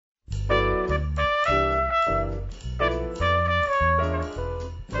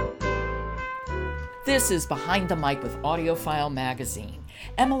This is Behind the Mic with AudioFile Magazine.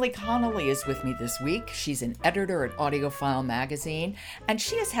 Emily Connolly is with me this week. She's an editor at AudioFile Magazine, and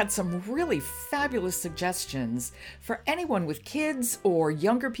she has had some really fabulous suggestions for anyone with kids or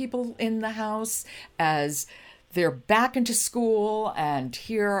younger people in the house as they're back into school, and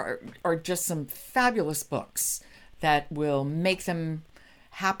here are just some fabulous books that will make them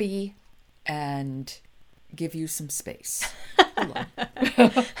happy and give you some space. Hello.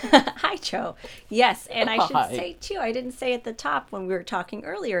 Hi, Joe. Yes, and I should say, too, I didn't say at the top when we were talking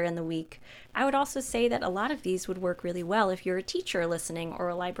earlier in the week, I would also say that a lot of these would work really well if you're a teacher listening or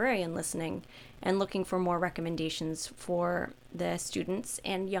a librarian listening and looking for more recommendations for the students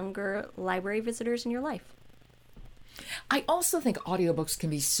and younger library visitors in your life. I also think audiobooks can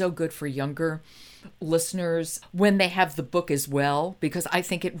be so good for younger listeners when they have the book as well, because I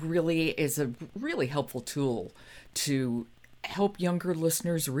think it really is a really helpful tool to help younger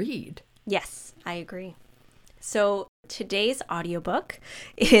listeners read. Yes, I agree. So today's audiobook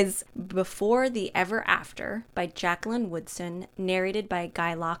is Before the Ever After by Jacqueline Woodson, narrated by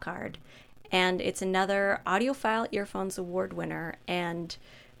Guy Lockhart. And it's another AudioFile Earphones Award winner and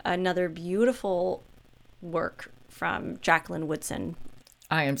another beautiful work from Jacqueline Woodson.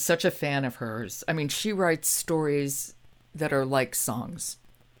 I am such a fan of hers. I mean, she writes stories that are like songs.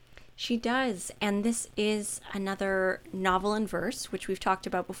 She does. And this is another novel in verse, which we've talked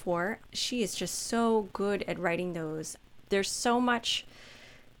about before. She is just so good at writing those. There's so much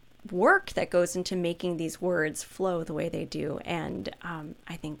work that goes into making these words flow the way they do. And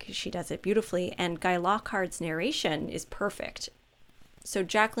I think she does it beautifully. And Guy Lockhart's narration is perfect. So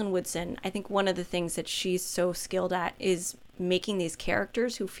Jacqueline Woodson, I think one of the things that she's so skilled at is making these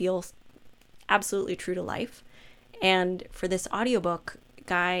characters who feel absolutely true to life. And for this audiobook,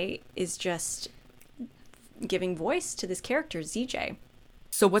 Guy is just giving voice to this character, ZJ.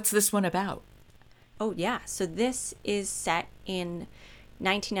 So what's this one about? Oh, yeah. So this is set in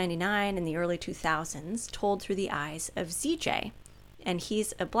 1999 and the early 2000s, told through the eyes of ZJ. And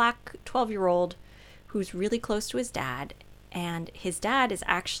he's a black 12-year-old who's really close to his dad. And his dad is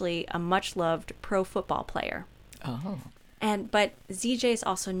actually a much-loved pro football player. Oh. But ZJ's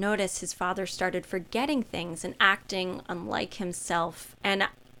also noticed his father started forgetting things and acting unlike himself. And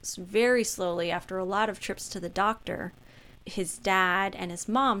very slowly, after a lot of trips to the doctor, his dad and his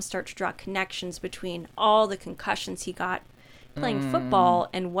mom start to draw connections between all the concussions he got playing football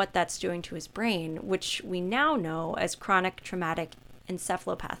and what that's doing to his brain, which we now know as chronic traumatic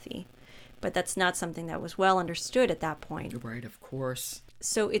encephalopathy. But that's not something that was well understood at that point. Right, of course.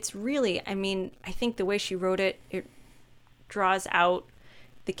 So it's really, I mean, I think the way she wrote it, it draws out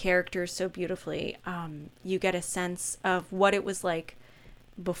the characters so beautifully. You get a sense of what it was like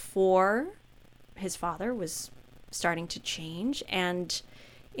before his father was starting to change, and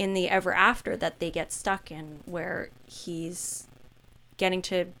in the ever after that they get stuck in, where he's getting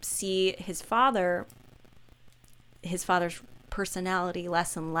to see his father's personality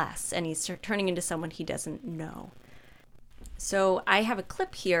less and less, and he's turning into someone he doesn't know. So I have a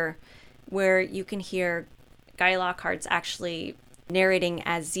clip here where you can hear Guy Lockhart's actually narrating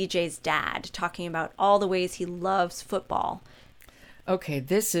as ZJ's dad, talking about all the ways he loves football. Okay,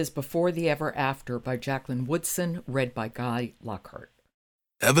 this is Before the Ever After by Jacqueline Woodson, read by Guy Lockhart.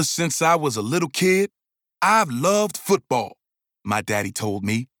 Ever since I was a little kid, I've loved football, my daddy told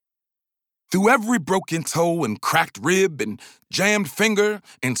me. Through every broken toe and cracked rib and jammed finger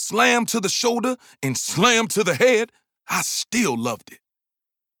and slam to the shoulder and slam to the head, I still loved it.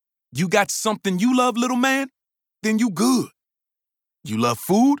 You got something you love, little man? Then you good. You love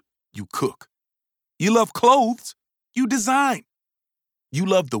food? You cook. You love clothes? You design. You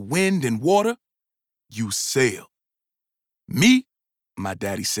love the wind and water? You sail. Me, my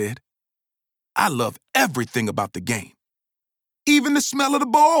daddy said, I love everything about the game, even the smell of the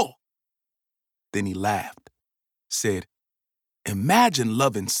ball. Then he laughed, said, imagine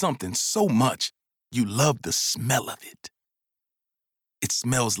loving something so much you love the smell of it. It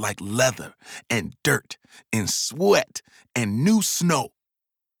smells like leather and dirt and sweat and new snow.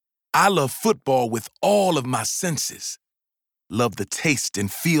 I love football with all of my senses. Love the taste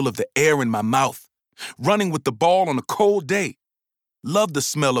and feel of the air in my mouth, running with the ball on a cold day. Love the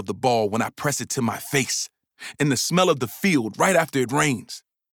smell of the ball when I press it to my face, and the smell of the field right after it rains.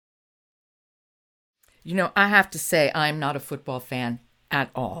 You know, I have to say I'm not a football fan at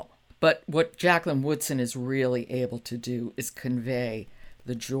all. But what Jacqueline Woodson is really able to do is convey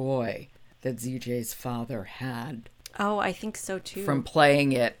the joy that ZJ's father had. Oh, I think so too. From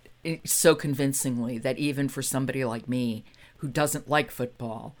playing it so convincingly that even for somebody like me who doesn't like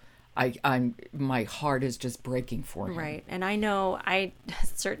football, my heart is just breaking for him. Right. And I know I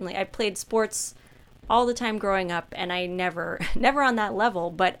played sports all the time growing up, and I never on that level,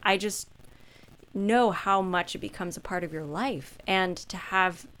 but I just know how much it becomes a part of your life. And to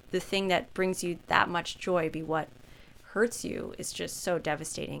have the thing that brings you that much joy be what hurts you is just so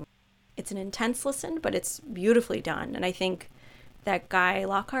devastating. It's an intense listen, but it's beautifully done. And I think that Guy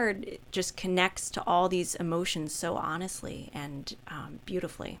Lockhart just connects to all these emotions so honestly and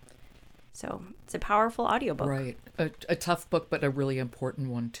beautifully. So it's a powerful audiobook. Right. A tough book, but a really important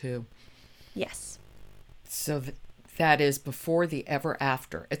one, too. Yes. So that is Before the Ever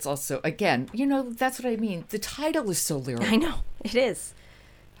After. It's also, again, that's what I mean. The title is so lyrical. I know. It is.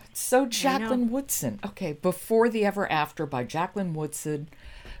 So Jacqueline Woodson. Okay, Before the Ever After by Jacqueline Woodson,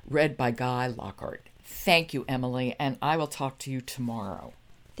 read by Guy Lockhart. Thank you, Emily, and I will talk to you tomorrow.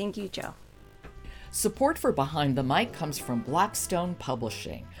 Thank you, Joe. Support for Behind the Mic comes from Blackstone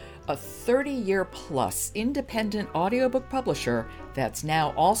Publishing, a 30-year-plus independent audiobook publisher that's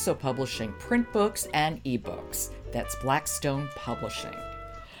now also publishing print books and ebooks. That's Blackstone Publishing.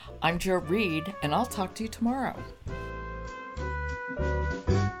 I'm Jo Reed, and I'll talk to you tomorrow.